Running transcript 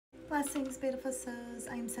Blessings, beautiful souls.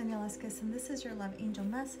 I'm Sonia Leskis, and this is your love angel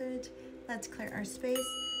message. Let's clear our space.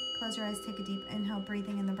 Close your eyes, take a deep inhale,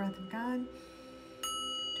 breathing in the breath of God.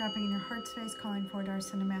 Dropping in your heart space, calling forward our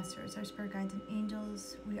Son and Masters, our spirit guides and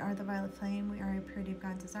angels. We are the violet flame. We are a purity of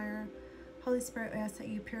God's desire. Holy Spirit, we ask that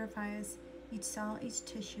you purify us, each cell, each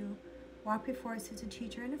tissue. Walk before us as a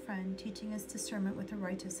teacher and a friend, teaching us discernment with the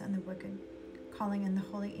righteous and the wicked. Calling in the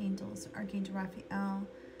holy angels, Archangel Raphael,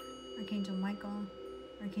 Archangel Michael,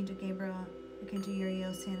 Archangel Gabriel, Archangel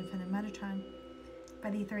Uriel, Sandalphon, and Metatron.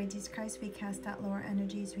 By the authority of Jesus Christ, we cast out lower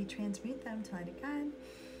energies. We transmute them to light of God.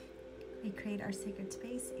 We create our sacred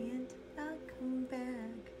space and welcome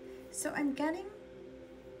back. So I'm getting,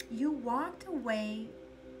 you walked away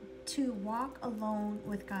to walk alone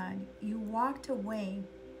with God. You walked away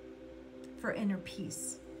for inner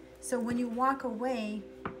peace. So when you walk away,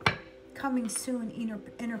 coming soon,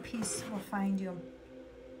 inner peace will find you.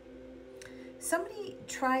 Somebody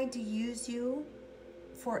tried to use you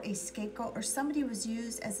for a scapegoat, or somebody was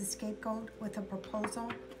used as a scapegoat with a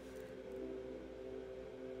proposal.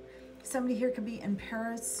 Somebody here could be in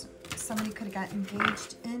Paris. Somebody could have got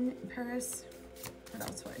engaged in Paris. What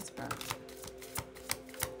else was it about?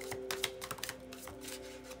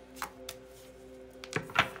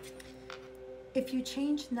 If you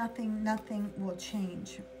change nothing, nothing will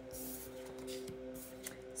change.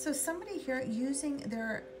 So somebody here using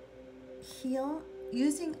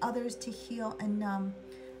using others to heal and numb,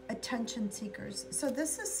 attention seekers. So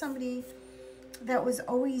this is somebody that was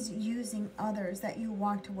always using others that you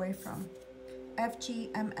walked away from.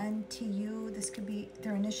 FGMNTU, this could be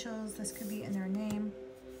their initials, this could be in their name.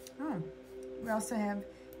 Oh, we also have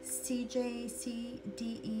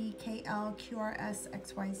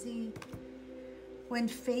CJCDEKLQRSXYZ. When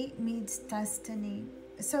fate meets destiny.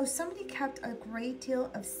 So somebody kept a great deal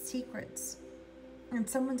of secrets, and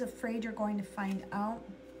someone's afraid you're going to find out.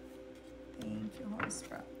 Thank you, Holy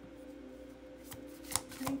Spirit.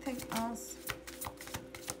 Anything else?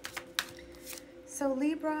 So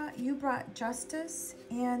Libra, you brought justice,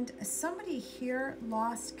 and somebody here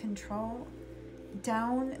lost control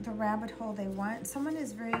down the rabbit hole they went. Someone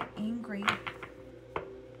is very angry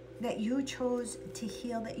that you chose to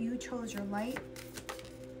heal, that you chose your light.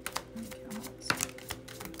 Thank you, Holy Spirit.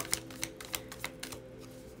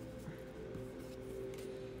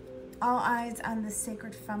 All eyes on the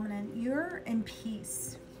sacred feminine. You're in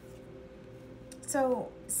peace. So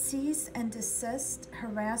cease and desist,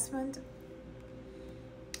 harassment.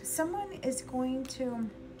 Someone is going to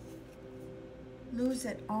lose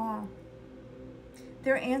it all.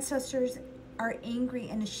 Their ancestors are angry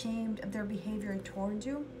and ashamed of their behavior towards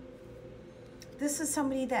you. This is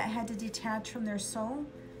somebody that had to detach from their soul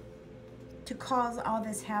to cause all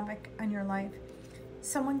this havoc on your life.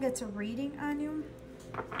 Someone gets a reading on you.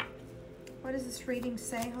 What does this reading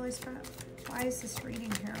say, Holy Spirit? Why is this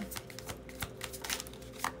reading here?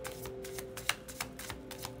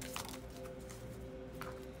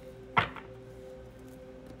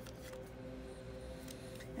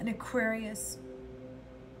 An Aquarius.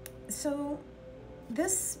 So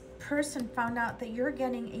this person found out that you're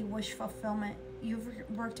getting a wish fulfillment. You've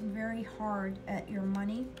worked very hard at your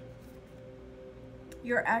money.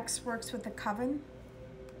 Your ex works with the coven.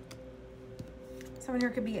 Someone here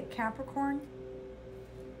could be a Capricorn.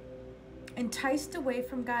 Enticed away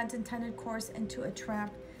from God's intended course into a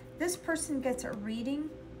trap. This person gets a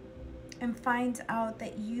reading and finds out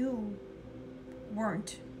that you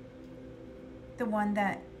weren't the one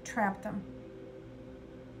that trapped them.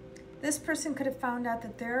 This person could have found out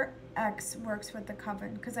that their ex works with the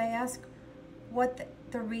coven, because I asked what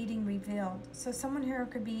the reading revealed. So someone here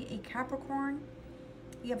could be a Capricorn.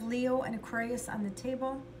 You have Leo and Aquarius on the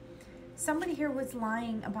table. Somebody here was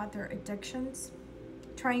lying about their addictions,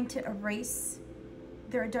 trying to erase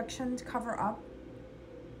their addictions, cover up.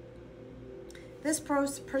 This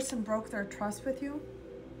person broke their trust with you.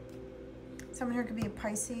 Someone here could be a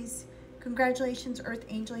Pisces. Congratulations, Earth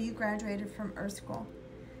Angel, you graduated from Earth School.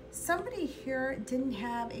 Somebody here didn't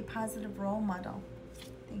have a positive role model.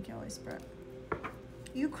 Thank you, Holy Spirit.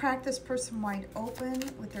 You cracked this person wide open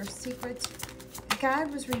with their secrets.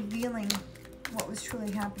 God was revealing what was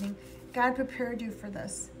truly happening. God prepared you for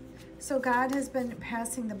this. So God has been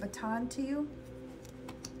passing the baton to you.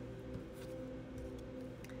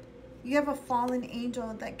 You have a fallen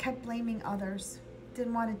angel that kept blaming others.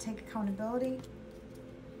 Didn't want to take accountability.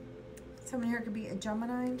 Someone here could be a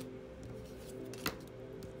Gemini.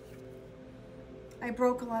 I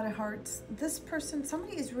broke a lot of hearts. This person,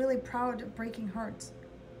 somebody is really proud of breaking hearts.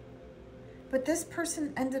 But this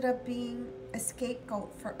person ended up being a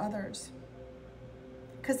scapegoat for others,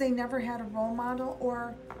 because they never had a role model,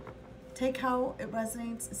 or Take how it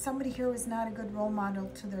resonates. Somebody here was not a good role model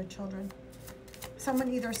to their children.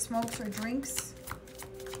 Someone either smokes or drinks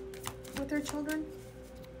with their children,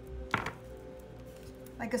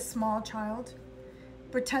 like a small child,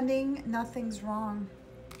 pretending nothing's wrong.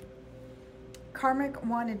 Karmic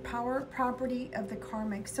wanted power, property of the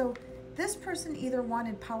karmic. So this person either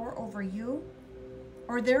wanted power over you,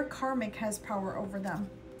 or their karmic has power over them.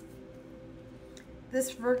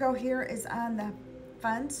 This Virgo here is on the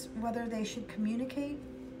fence, whether they should communicate,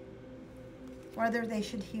 whether they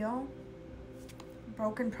should heal.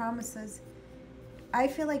 Broken promises. I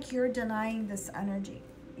feel like you're denying this energy.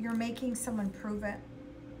 You're making someone prove it.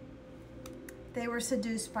 They were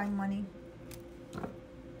seduced by money. Thank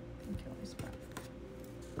you, Holy Spirit.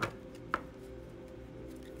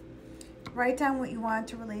 Write down what you want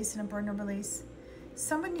to release in a burn or release.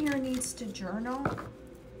 Someone here needs to journal.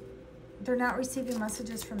 They're not receiving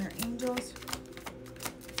messages from their angels.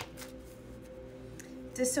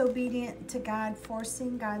 Disobedient to God,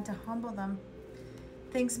 forcing God to humble them.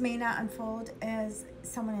 Things may not unfold as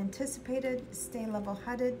someone anticipated. Stay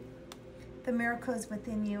level-headed. The miracle is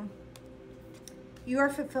within you. You are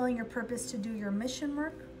fulfilling your purpose to do your mission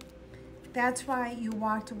work. That's why you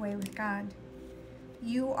walked away with God.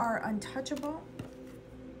 You are untouchable.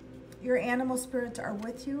 Your animal spirits are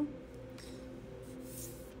with you.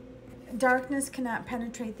 Darkness cannot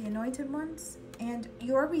penetrate the anointed ones. And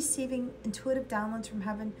you're receiving intuitive downloads from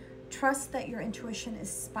heaven. Trust that your intuition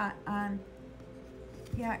is spot on.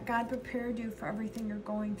 Yeah, God prepared you for everything you're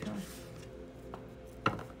going through.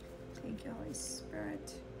 Thank you, Holy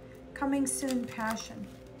Spirit. Coming soon, passion.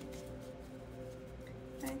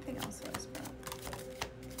 Anything else, Holy Spirit?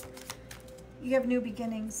 You have new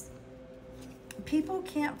beginnings. People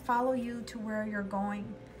can't follow you to where you're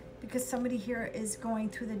going because somebody here is going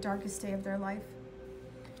through the darkest day of their life.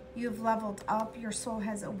 You've leveled up. Your soul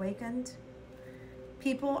has awakened.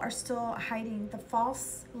 People are still hiding. The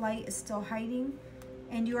false light is still hiding,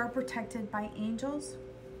 and you are protected by angels.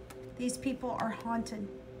 These people are haunted,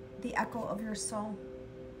 the echo of your soul.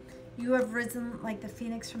 You have risen like the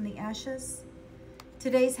phoenix from the ashes.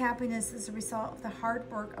 Today's happiness is a result of the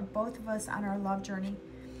hard work of both of us on our love journey.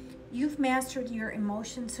 You've mastered your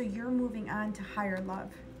emotions, so you're moving on to higher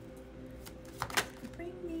love.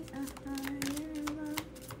 Bring me a higher love.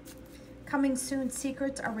 Coming soon,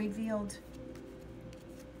 secrets are revealed.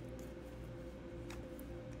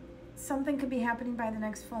 Something could be happening by the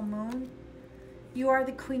next full moon. You are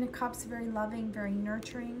the Queen of Cups, very loving, very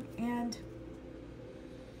nurturing, and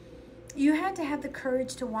you had to have the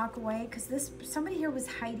courage to walk away because somebody here was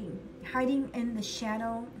hiding in the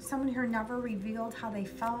shadow. Someone here never revealed how they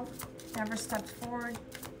felt, never stepped forward.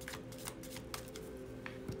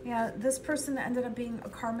 Yeah, this person ended up being a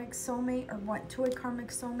karmic soulmate or went to a karmic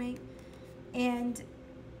soulmate. And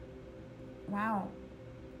wow.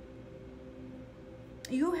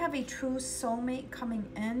 You have a true soulmate coming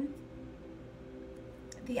in.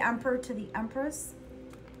 The Emperor to the Empress.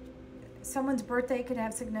 Someone's birthday could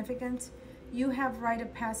have significance. You have rite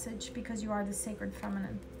of passage because you are the sacred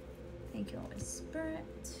feminine. Thank you, Holy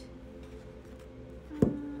Spirit.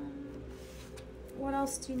 What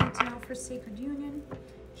else do you need to know for sacred union?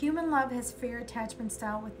 Human love has fair attachment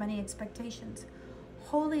style with many expectations.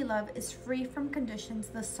 Holy love is free from conditions.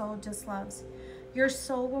 The soul just loves. Your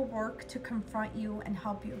soul will work to confront you and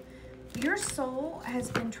help you. Your soul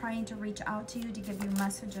has been trying to reach out to you to give you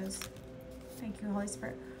messages. Thank you, Holy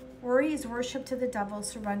Spirit. Worry is worship to the devil,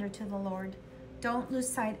 surrender to the Lord. Don't lose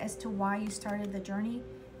sight as to why you started the journey.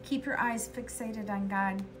 Keep your eyes fixated on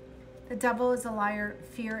God. The devil is a liar.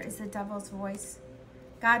 Fear is the devil's voice.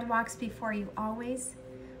 God walks before you always.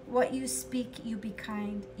 What you speak, you be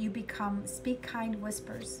kind. You become. Speak kind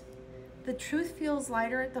whispers. The truth feels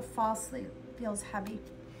lighter. The falsely feels heavy.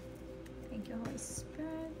 Thank you, Holy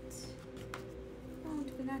Spirit. Oh,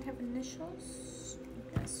 do we not have initials?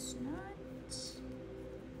 Guess not.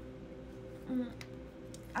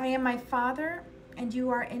 I am my Father, and you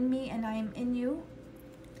are in me, and I am in you.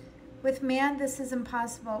 With man, this is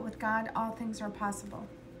impossible. With God, all things are possible.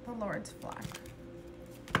 The Lord's flock.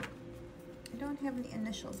 I don't have any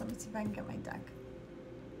initials. Let me see if I can get my deck.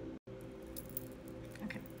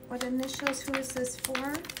 Okay. What initials? Who is this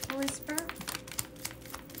for? Holy Spirit?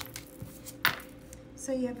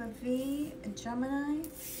 So you have a V, a Gemini.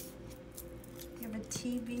 You have a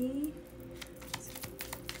TV.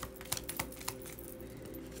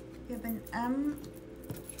 You have an M,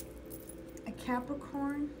 a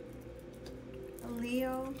Capricorn, a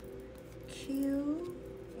Leo, Q,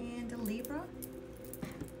 and a Libra.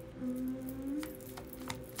 You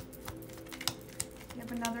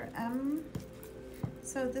have another M,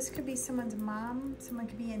 So this could be someone's mom. Someone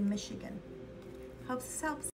could be in Michigan. Hopes this helps.